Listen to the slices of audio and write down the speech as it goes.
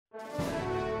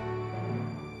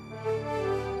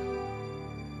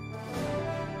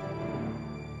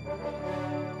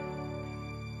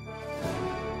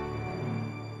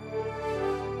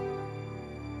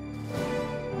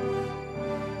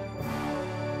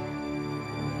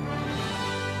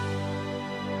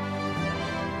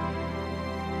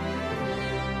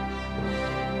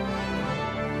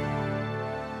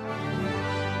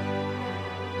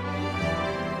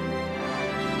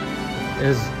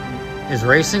Is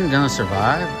racing going to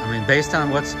survive? I mean, based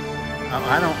on what's,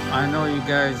 I know you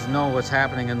guys know what's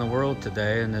happening in the world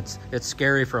today, and it's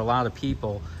scary for a lot of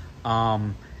people.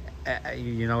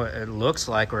 You know, it looks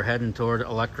like we're heading toward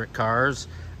electric cars.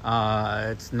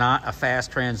 It's not a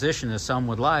fast transition as some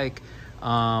would like,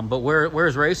 but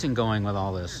where's racing going with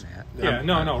all this? Yeah,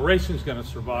 no, racing's going to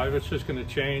survive. It's just going to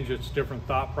change. It's different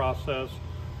thought process.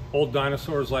 Old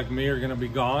dinosaurs like me are going to be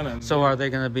gone. And so are they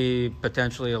going to be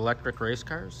potentially electric race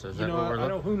cars? Is that what we're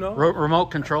looking? Who knows? Remote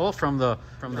control from the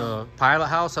pilot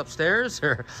house upstairs?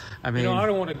 Or, I mean, I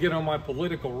don't want to get on my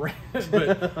political rant,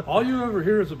 but all you ever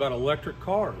hear is about electric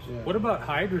cars. Yeah. What about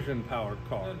hydrogen-powered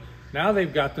cars? Now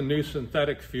they've got the new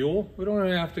synthetic fuel. We don't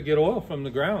even have to get oil from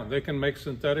the ground. They can make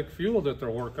synthetic fuel that they're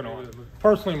working on.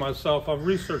 Personally, myself, I've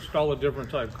researched all the different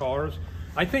type cars.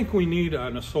 I think we need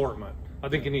an assortment. I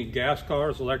think you need gas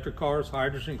cars, electric cars,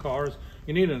 hydrogen cars.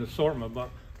 You need an assortment, but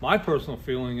my personal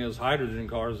feeling is hydrogen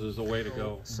cars is the way to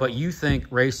go. But you think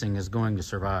racing is going to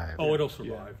survive? Oh, it'll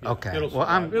survive. Yeah. Okay. It'll well,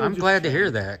 survive. I'm glad to hear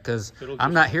that, because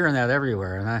I'm not hearing that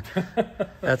everywhere, and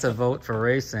that's a vote for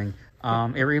racing.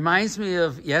 It reminds me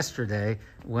of yesterday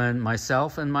when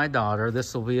myself and my daughter,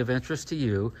 this will be of interest to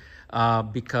you,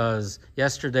 because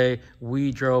yesterday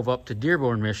we drove up to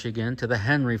Dearborn, Michigan to the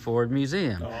Henry Ford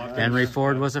Museum. Henry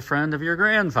Ford was a friend of your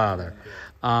grandfather.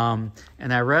 And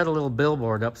I read a little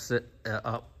billboard up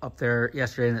there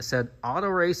yesterday, and it said, auto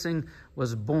racing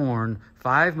was born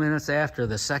 5 minutes after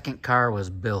the second car was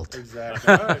built.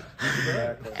 Exactly. Right.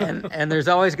 Exactly. And there's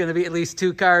always going to be at least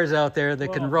two cars out there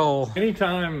that can roll.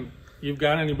 Anytime you've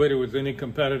got anybody with any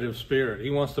competitive spirit, he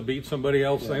wants to beat somebody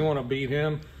else, they want to beat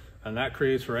him, and that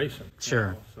creates racing.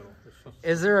 Sure.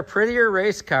 Is there a prettier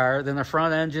race car than a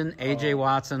front engine A.J.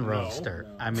 Watson Roadster?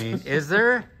 No. I mean, is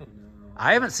there? No.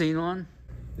 I haven't seen one.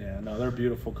 Yeah, no, they're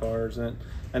beautiful cars, and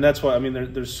that's why, I mean,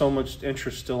 there's so much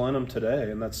interest still in them today,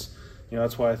 and that's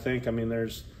why I think, I mean,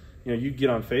 there's, you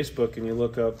get on Facebook and you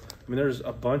look up, I mean, there's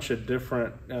a bunch of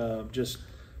different just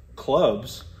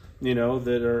clubs,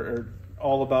 that are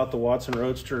all about the Watson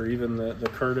Roadster, or even the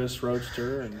Curtis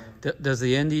Roadster. And does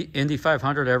the Indy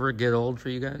 500 ever get old for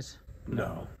you guys?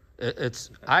 No.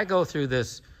 I go through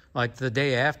this, like the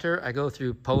day after, I go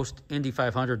through post Indy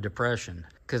 500 depression,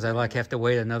 because I have to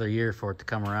wait another year for it to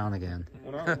come around again.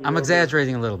 I'm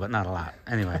exaggerating a little bit, not a lot.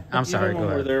 Anyway, I'm sorry. Even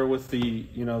when we're there with the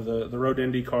the road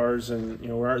Indy cars, and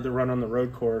we're they run on the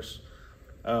road course,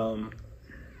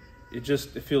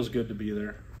 it feels good to be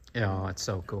there. Yeah, it's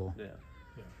so cool. Yeah.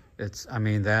 I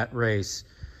mean, that race,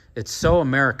 it's so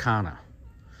Americana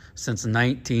since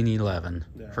 1911,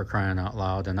 for crying out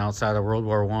loud. And outside of World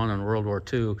War I and World War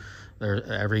II,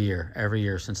 every year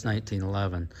since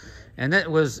 1911. And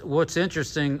what's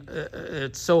interesting,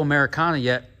 it's so Americana,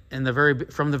 yet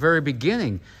from the very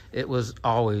beginning, it was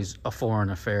always a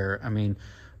foreign affair. I mean,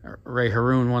 Ray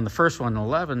Haroun won the first one in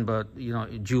 11, but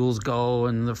Jules Go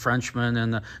and the Frenchman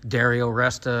and the Dario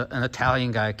Resta, an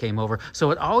Italian guy, came over. So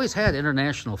it always had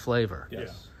international flavor.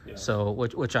 Yes. Yeah. So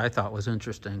which I thought was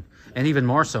interesting, and even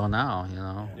more so now.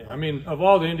 Yeah. I mean, of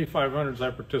all the Indy 500s I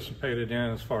participated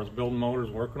in, as far as building motors,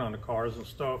 working on the cars and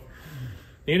stuff,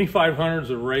 the Indy 500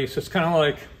 is a race. It's kind of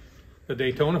like the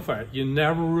Daytona fight. You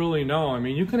never really know. I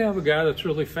mean, you can have a guy that's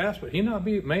really fast, but he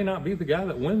may not be the guy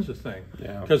that wins the thing.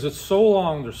 Yeah. Because it's so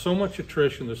long, there's so much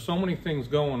attrition, there's so many things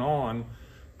going on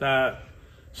that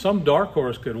some dark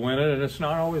horse could win it, and it's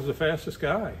not always the fastest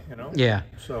guy, Yeah.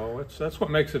 So that's what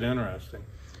makes it interesting.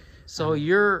 So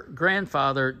your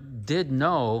grandfather did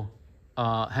know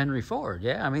Henry Ford,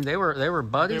 yeah? I mean, they were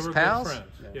buddies, pals? Good friends.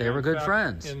 Yeah. They were good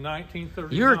friends. In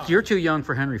 1939. You're too young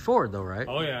for Henry Ford, though, right?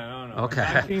 Oh, yeah, no. Okay.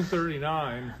 In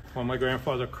 1939, when my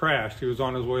grandfather crashed, he was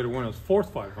on his way to win his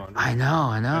fourth 500. I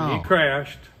know. And he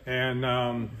crashed,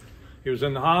 and he was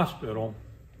in the hospital.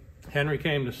 Henry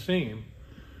came to see him,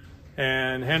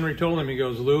 and Henry told him, he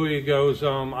goes, Louis,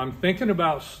 I'm thinking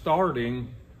about starting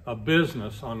a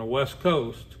business on the West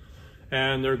Coast,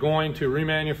 and they're going to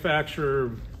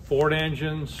remanufacture Ford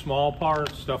engines, small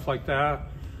parts, stuff like that.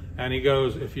 And he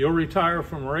goes, if you'll retire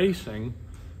from racing,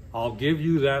 I'll give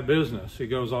you that business. He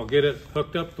goes, I'll get it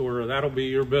hooked up to where that'll be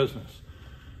your business.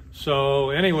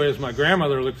 So anyways, my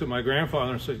grandmother looked at my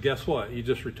grandfather and said, guess what? You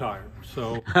just retired.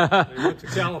 So they went to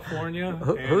California.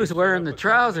 Who's wearing the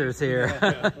trousers here?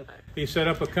 Yeah. He set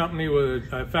up a company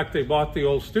with, in fact, they bought the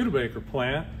old Studebaker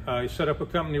plant. He set up a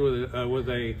company with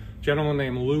a gentleman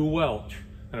named Lou Welch,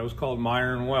 and it was called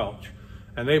Meyer and Welch.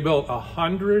 And they built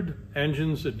 100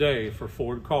 engines a day for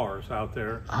Ford cars out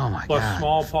there. Oh my plus God.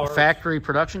 Small parts. Factory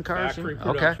production cars? Factory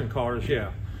production cars,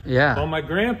 yeah. Yeah. Well, my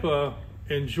grandpa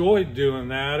enjoyed doing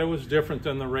that. It was different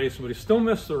than the racing, but he still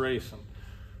missed the racing.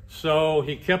 So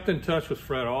he kept in touch with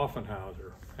Fred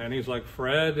Offenhauser. And he's like,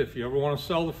 Fred, if you ever want to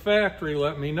sell the factory,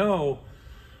 let me know.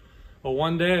 Well,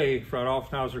 one day, Fred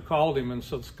Offenhauser called him and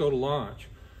said, let's go to lunch.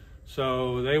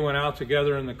 So they went out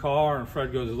together in the car, and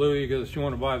Fred goes, Louis, he goes, you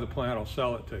want to buy the plant, I'll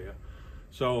sell it to you.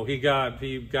 So he got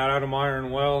out of Meyer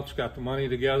and Welch, got the money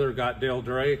together, got Dale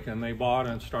Drake, and they bought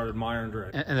and started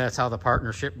Meyer-Drake. And that's how the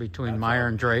partnership between Meyer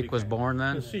and Drake was born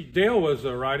then? And see, Dale was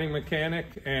a riding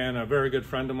mechanic and a very good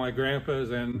friend of my grandpa's.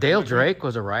 And Dale Drake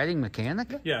was a riding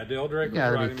mechanic? Yeah, Dale Drake was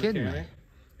a riding mechanic. Me.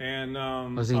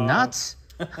 And was he nuts?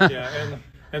 Yeah,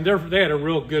 and they had a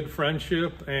real good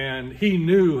friendship, and he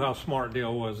knew how smart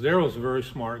Dale was. Dale was a very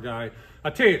smart guy. I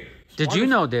tell you. Did you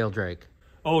know Dale Drake?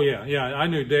 Oh yeah, I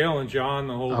knew Dale and John,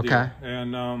 the whole deal.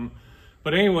 And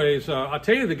but anyways, I'll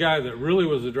tell you the guy that really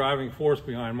was the driving force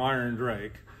behind Meyer and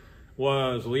Drake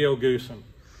was Leo Goosen.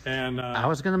 And I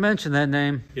was going to mention that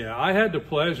name. Yeah, I had the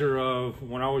pleasure of,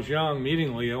 when I was young,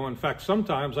 meeting Leo. In fact,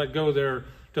 sometimes I'd go there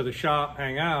to the shop,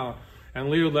 hang out, and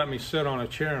Leo would let me sit on a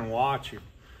chair and watch him.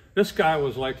 This guy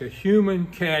was like a human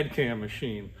CAD/CAM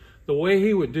machine. The way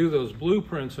he would do those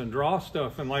blueprints and draw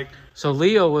stuff and like... So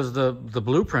Leo was the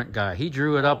blueprint guy. He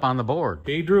drew it up on the board.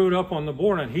 He drew it up on the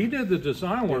board, and he did the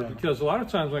design work because a lot of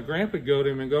times my grandpa would go to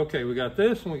him and go, okay, we got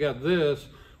this and we got this.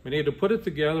 We need to put it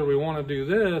together. We want to do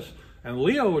this. And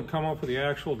Leo would come up with the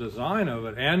actual design of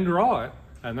it and draw it,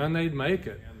 and then they'd make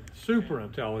it. Super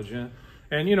intelligent.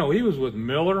 And, you know, he was with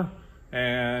Miller,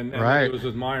 and right. He was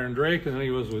with Meyer and Drake, and then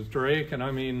he was with Drake. And,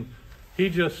 I mean, he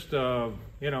just...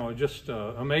 you know, just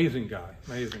amazing guy.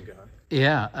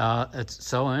 Yeah, it's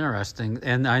so interesting.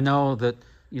 And I know that,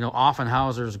 you know,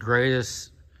 Offenhauser's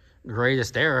greatest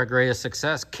era, greatest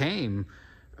success came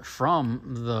from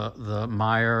the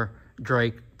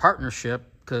Meyer-Drake partnership,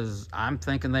 because I'm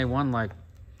thinking they won like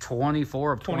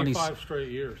 24 of 25 straight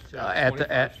years. Yeah,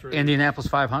 at Indianapolis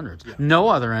 500s. Yeah. No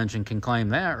other engine can claim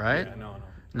that, right? Yeah, no.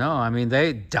 No, I mean,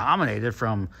 they dominated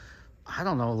from... I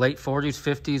don't know, late 40s,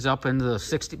 50s, up into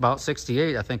the about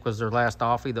 68, I think was their last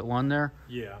Offie that won there.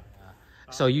 Yeah.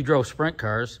 So you drove sprint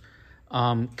cars.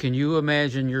 Can you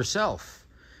imagine yourself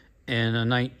in a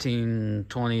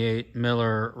 1928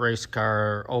 Miller race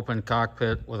car, open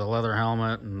cockpit with a leather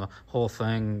helmet and the whole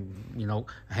thing, you know,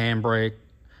 handbrake,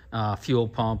 fuel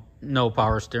pump, no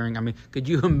power steering? I mean, could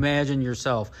you imagine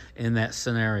yourself in that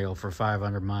scenario for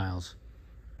 500 miles?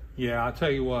 Yeah, I'll tell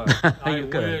you what.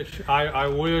 I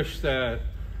wish that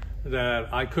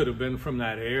I could have been from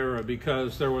that era,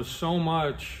 because there was so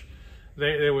much.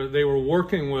 They were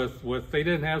working with they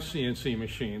didn't have CNC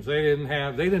machines. They didn't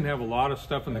have a lot of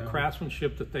stuff in the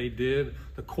craftsmanship that they did.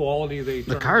 The quality they.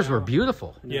 The cars were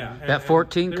beautiful. Yeah, that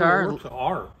 14 car. They were works of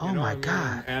art. Oh my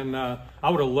God! And I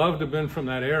would have loved to have been from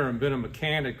that era and been a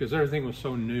mechanic, because everything was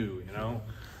so new. You know,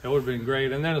 it would have been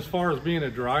great. And then as far as being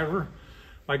a driver.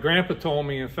 My grandpa told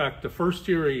me, in fact, the first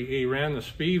year he ran the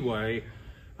Speedway,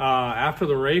 after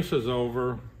the race is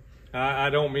over, I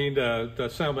don't mean to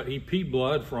sound, but he peed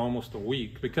blood for almost a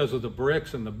week because of the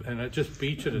bricks, and it just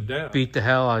beat you to death. Beat the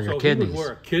hell out of your kidneys. So he would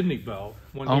wear a kidney belt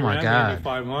when he ran the Indy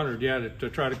 500, to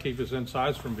try to keep his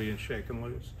insides from being shaken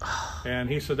loose. And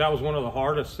he said that was one of the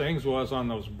hardest things was on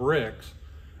those bricks,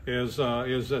 is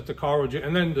that the car would,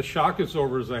 and then the shock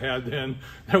absorbers they had then,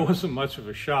 there wasn't much of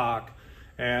a shock.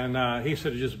 And he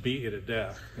said it just beat you to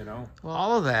death, you know. Well,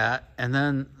 all of that, and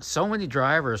then so many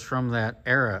drivers from that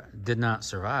era did not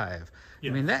survive.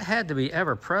 Yeah. I mean, that had to be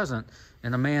ever present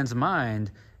in a man's mind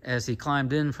as he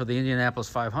climbed in for the Indianapolis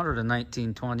 500 in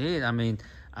 1928. I mean,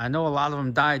 I know a lot of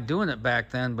them died doing it back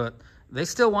then, but they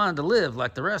still wanted to live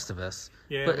like the rest of us.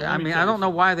 Yeah, but I mean, I don't know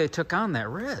why they took on that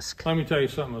risk. Let me tell you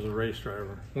something as a race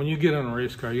driver. When you get in a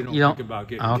race car, you don't think about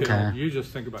getting killed. You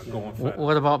just think about going fast.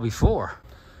 What about before?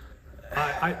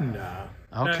 Nah.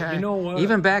 Okay. You know what?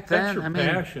 Even back then, that's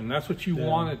your passion. That's what you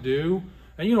want to do,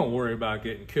 and you don't worry about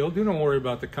getting killed. You don't worry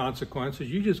about the consequences.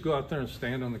 You just go out there and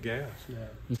stand on the gas. Yeah.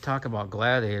 You talk about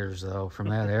gladiators, though, from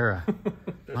that era.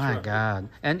 My right. God.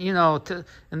 And you know,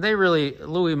 and they really,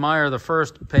 Louis Meyer the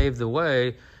first paved the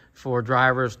way for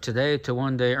drivers today to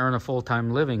one day earn a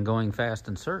full-time living going fast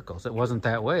in circles. It wasn't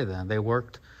that way then. They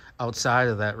worked outside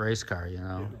of that race car. You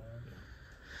know. Yeah.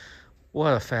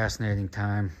 What a fascinating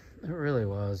time. It really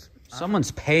was.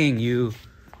 Someone's paying you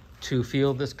to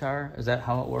field this car? Is that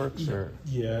how it works? Or?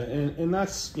 Yeah, and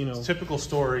that's, you know, typical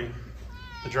story.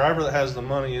 The driver that has the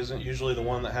money isn't usually the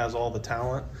one that has all the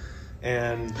talent.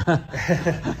 And,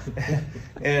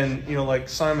 and you know, like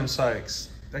Simon Sykes,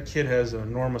 that kid has an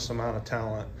enormous amount of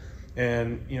talent.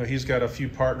 And, you know, he's got a few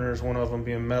partners, one of them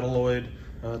being Metalloid.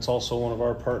 It's also one of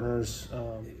our partners.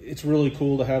 It's really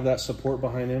cool to have that support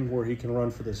behind him where he can run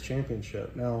for this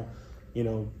championship. Now, you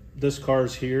know, this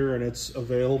car's here and it's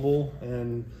available,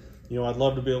 and I'd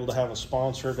love to be able to have a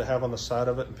sponsor to have on the side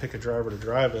of it and pick a driver to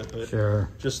drive it. But Sure.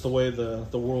 just the way the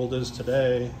world is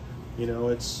today,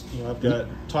 it's, I've got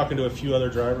talking to a few other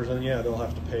drivers, and they'll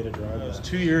have to pay to drive it.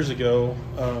 2 years ago,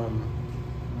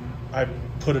 I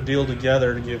put a deal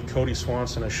together to give Kody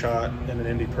Swanson a shot in an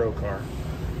Indy Pro car.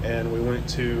 And we went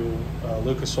to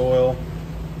Lucas Oil.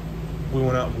 We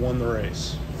went out and won the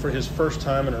race for his first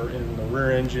time in the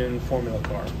rear engine Formula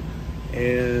car.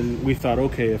 And we thought,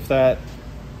 okay, if that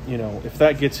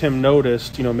gets him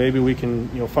noticed, maybe we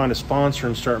can, find a sponsor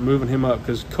and start moving him up,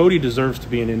 because Kody deserves to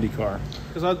be an Indy car.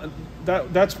 Because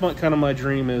that's kind of my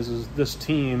dream is this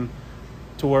team,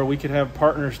 to where we could have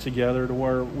partners together, to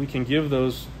where we can give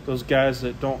those guys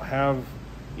that don't have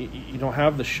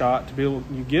the shot, to be able,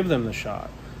 you give them the shot.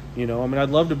 I'd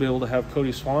love to be able to have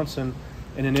Kody Swanson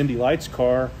in an Indy Lights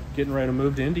car getting ready to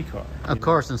move to IndyCar. Of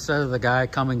course, instead of the guy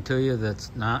coming to you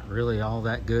that's not really all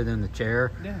that good in the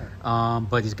chair,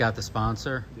 but he's got the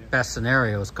sponsor. Yeah. Best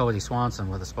scenario is Kody Swanson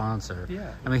with a sponsor.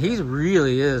 Yeah. I mean, he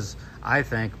really is, I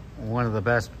think, one of the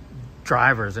best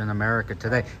drivers in America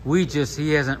today.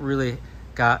 He hasn't really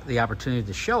got the opportunity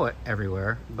to show it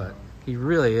everywhere, but he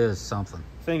really is something.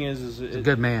 Thing is he's a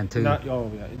good man too.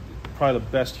 Probably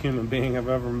the best human being I've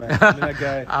ever met. That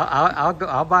guy.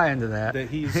 I'll buy into that.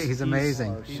 He's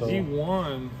amazing. He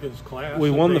won his class. We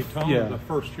won the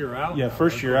first year out. Yeah,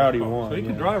 first year out he won. So he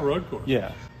can drive road course.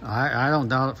 Yeah. I don't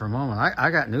doubt it for a moment. I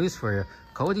got news for you.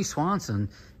 Kody Swanson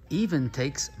even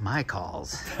takes my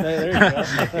calls. There you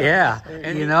go. Yeah,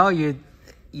 and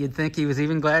you'd think he was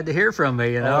even glad to hear from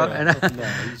me. No,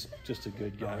 he's just a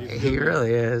good guy. He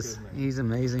really is. He's an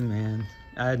amazing man.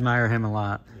 I admire him a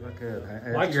lot.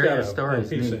 Mike's got a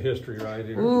piece of history right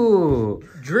here. Ooh,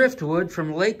 driftwood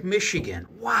from Lake Michigan.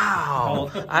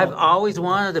 Wow. I've always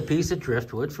wanted a piece of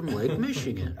driftwood from Lake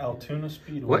Michigan. Altoona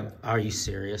Speedway. What? Are you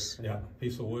serious? Yeah,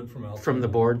 piece of wood from Altoona. From the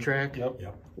board track? Yep.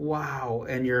 Wow.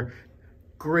 And your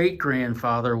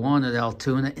great-grandfather won at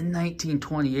Altoona in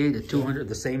 1928 at 200,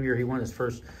 the same year he won his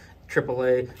first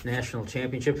AAA national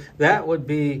championship. That would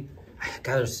be...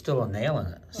 God, there's still a nail in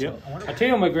it. So yeah. I tell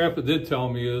you what my grandpa did tell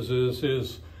me is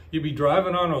you'd be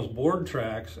driving on those board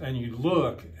tracks and you'd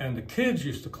look, and the kids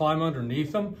used to climb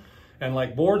underneath them, and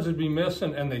like boards would be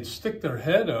missing, and they'd stick their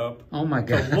head up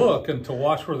to look and to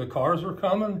watch where the cars were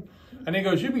coming. And he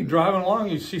goes, you'd be driving along,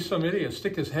 you'd see some idiot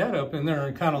stick his head up in there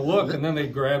and kind of look, and then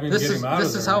they'd grab him and get him out of there.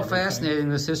 This is how fascinating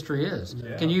this history is.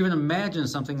 Yeah. Can you even imagine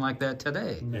something like that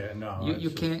today? Yeah, no.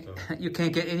 You can't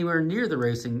get anywhere near the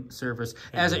racing surface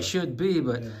as it should be,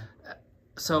 but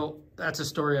so that's a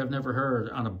story I've never heard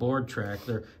on a board track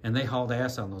there, and they hauled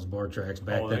ass on those board tracks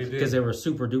back then because they were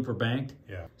super duper banked.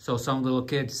 Yeah. So some little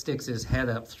kid sticks his head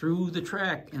up through the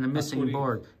track in a missing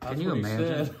board. Can you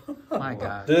imagine? My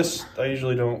God. This I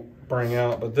usually don't bring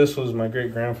out, but this was my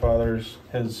great grandfather's.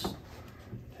 His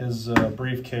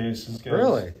briefcase has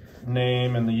got his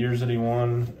name and the years that he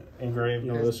won engraved.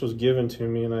 This was given to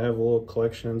me, and I have a little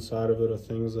collection inside of it of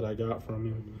things that I got from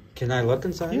him. Can I look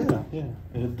inside? Yeah.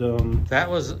 That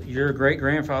was your great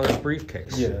grandfather's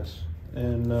briefcase. Yes,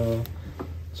 and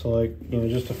so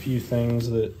just a few things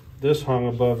that this hung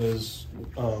above his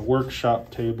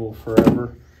workshop table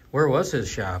forever. Where was his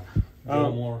shop?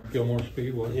 Gilmore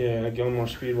Speedway. Yeah, Gilmore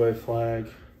Speedway flag.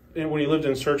 And when he lived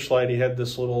in Searchlight, he had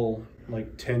this little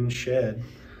tin shed,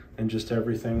 and just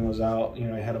everything was out. He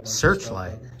had a bunch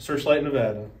Searchlight. of stuff. Searchlight,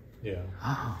 Nevada. Yeah.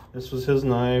 Oh. This was his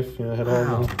knife. Had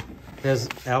all the... There's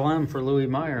LM for Louis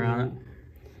Meyer on it.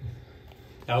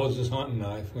 That was his hunting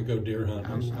knife. We go deer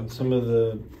hunting. And some of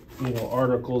the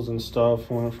articles and stuff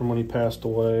from when he passed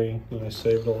away. I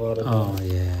saved a lot of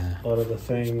a lot of the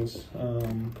things.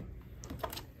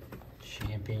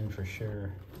 Champion for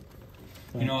sure.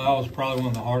 That was probably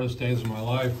one of the hardest days of my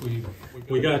life.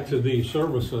 We got to the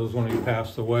services when he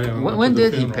passed away. When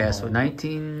did he pass away?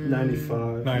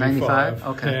 1995. 95?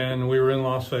 Okay. And we were in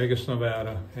Las Vegas,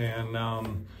 Nevada. And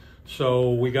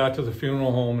so we got to the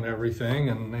funeral home and everything.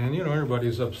 And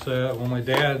everybody's upset. Well, my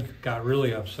dad got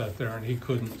really upset there, and he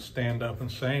couldn't stand up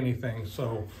and say anything.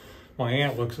 So my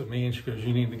aunt looks at me and she goes,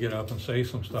 you need to get up and say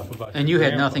some stuff about And you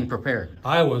had nothing prepared?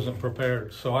 I wasn't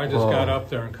prepared. So I just got up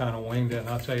there and kind of winged it. And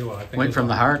I'll tell you what, I think went from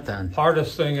the heart then.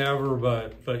 Hardest thing ever,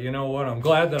 but you know what? I'm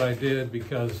glad that I did,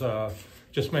 because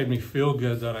just made me feel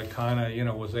good that I kind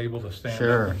of, was able to stand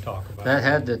up and talk about it. That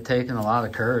had to taken a lot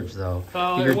of courage, though.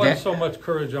 It wasn't so much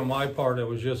courage on my part. It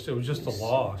was just a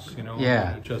loss,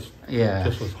 Yeah. It just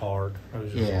was hard. It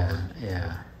was just hard.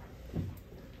 Yeah.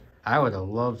 I would have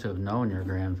loved to have known your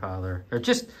grandfather, or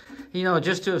just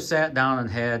to have sat down and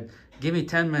had, give me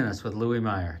 10 minutes with Louis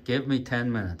Meyer. Give me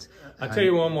 10 minutes. I'll tell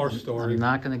you one more story. I'm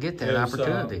not going to get that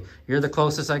opportunity. You're the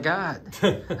closest I got.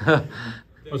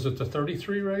 was it the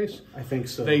 33 race? I think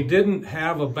so. They didn't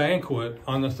have a banquet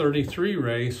on the 33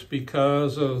 race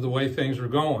because of the way things were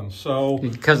going. So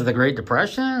Because of the Great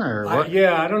Depression, or what?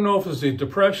 I don't know if it was the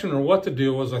Depression or what the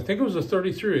deal was. I think it was the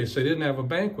 33 race. They didn't have a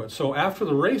banquet. So after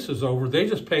the race is over, they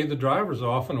just paid the drivers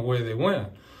off and away they went.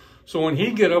 So when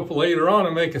he'd get up later on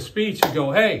and make a speech, he'd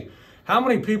go, hey, how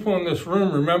many people in this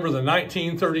room remember the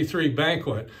 1933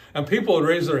 banquet? And people would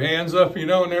raise their hands up, you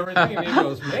know, and everything. And he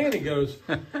goes, man, he goes,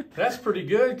 that's pretty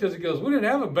good, because he goes, we didn't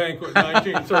have a banquet in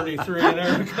 1933. And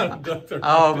everyone kind of ducked their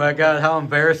Oh my God, how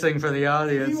embarrassing for the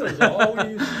audience. He was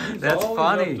always, That's always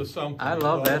funny. up to something. I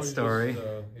love that story.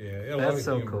 Yeah, That's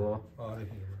so cool.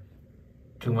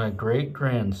 To my great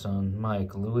grandson,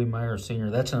 Mike, Louis Meyer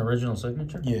Sr. That's an original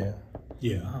signature? Yeah.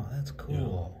 Yeah. Oh, that's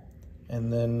cool. Yeah.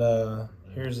 And then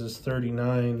here's his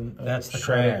 39. That's the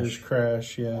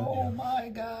crash, yeah. Oh my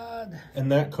God.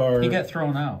 And that car. He got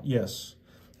thrown out. Yes.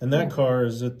 And that car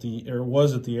is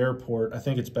was at the airport. I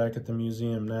think it's back at the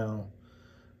museum now.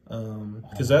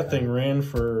 Because that thing ran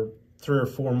for 3 or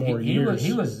 4 more years.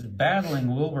 He was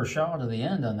battling Wilbur Shaw to the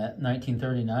end on that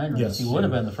 1939 race. Yes, he would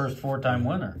have been the first 4-time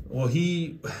winner. Well,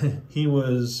 he had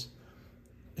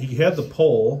the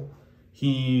pole.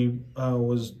 He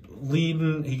was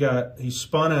leading. He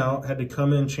spun out, had to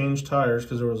come in, change tires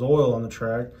because there was oil on the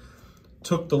track.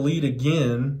 Took the lead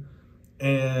again,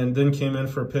 and then came in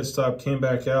for a pit stop. Came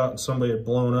back out, and somebody had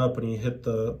blown up, and he hit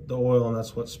the oil, and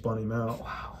that's what spun him out.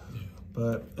 Wow.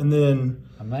 And then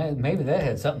maybe that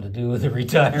had something to do with the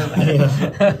retirement.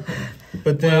 Yeah.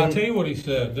 But then, well, I'll tell you what he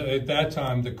said. At that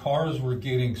time, the cars were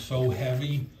getting so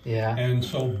heavy and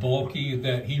so bulky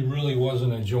that he really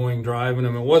wasn't enjoying driving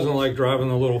them. It wasn't like driving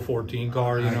the little 14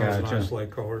 car, you know, it's nice like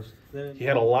cars. he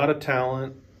had a lot of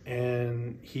talent,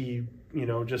 and he,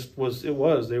 just was.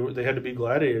 They had to be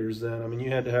gladiators then. I mean,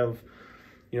 you had to have,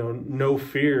 no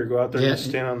fear, go out there and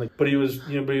stand on the. But he was,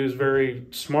 but he was very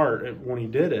smart when he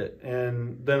did it.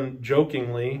 And then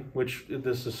jokingly, which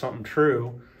this is something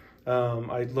true.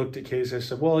 I looked at Casey. I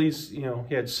said, "Well, he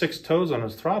had 6 toes on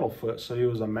his throttle foot, so he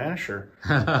was a masher."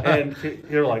 And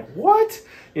you're like, "What?"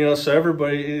 So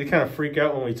everybody, they kind of freak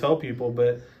out when we tell people.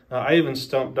 But I even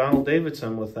stumped Donald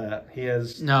Davidson with that. He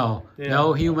has no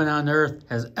human on earth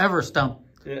has ever stumped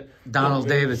Donald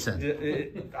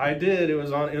Davidson. I did. It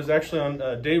was actually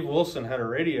on. Dave Wilson had a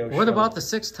radio show. What about the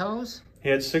 6 toes? He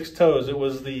had 6 toes. It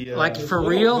was the like for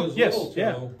real? Yes.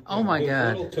 Yeah. Oh my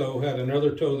God. His little toe had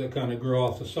another toe that kind of grew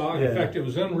off the side. Yeah. In fact, it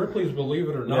was in Ripley's Believe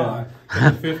It or Not in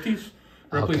the 50s.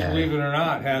 Ripley's Believe It or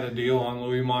Not had a deal on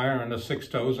Louis Meyer and the 6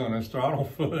 toes on his throttle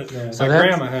foot. Yeah. So my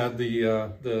grandma had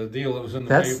the deal that was in the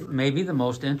paper. That's maybe the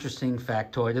most interesting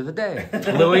factoid of the day.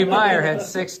 Louis Meyer had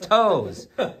 6 toes.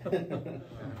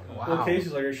 Wow. Well,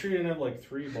 Casey's like, "Are you sure you didn't have like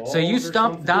 3 balls?" So you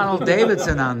stumped Donald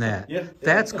Davidson on that. Yeah.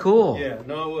 That's cool. Yeah,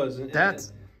 no, it wasn't.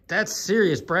 That's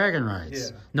serious bragging rights.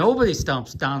 Yeah. Nobody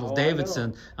stumps Donald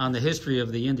Davidson on the history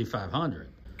of the Indy 500.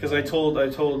 Because I told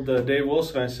Dave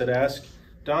Wilson, I said, "Ask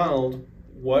Donald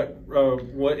what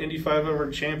Indy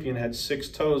 500 champion had 6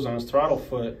 toes on his throttle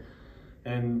foot,"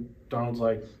 and Donald's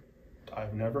like,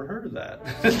 "I've never heard of that."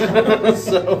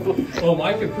 Well,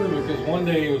 Mike could prove it, because one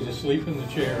day he was asleep in the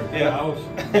chair at the house.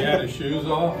 He had his shoes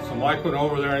off. So Mike went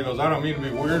over there and he goes, "I don't mean to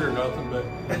be weird or nothing,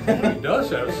 but he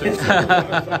does have 6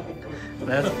 toes."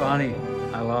 That's funny.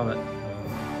 I love it.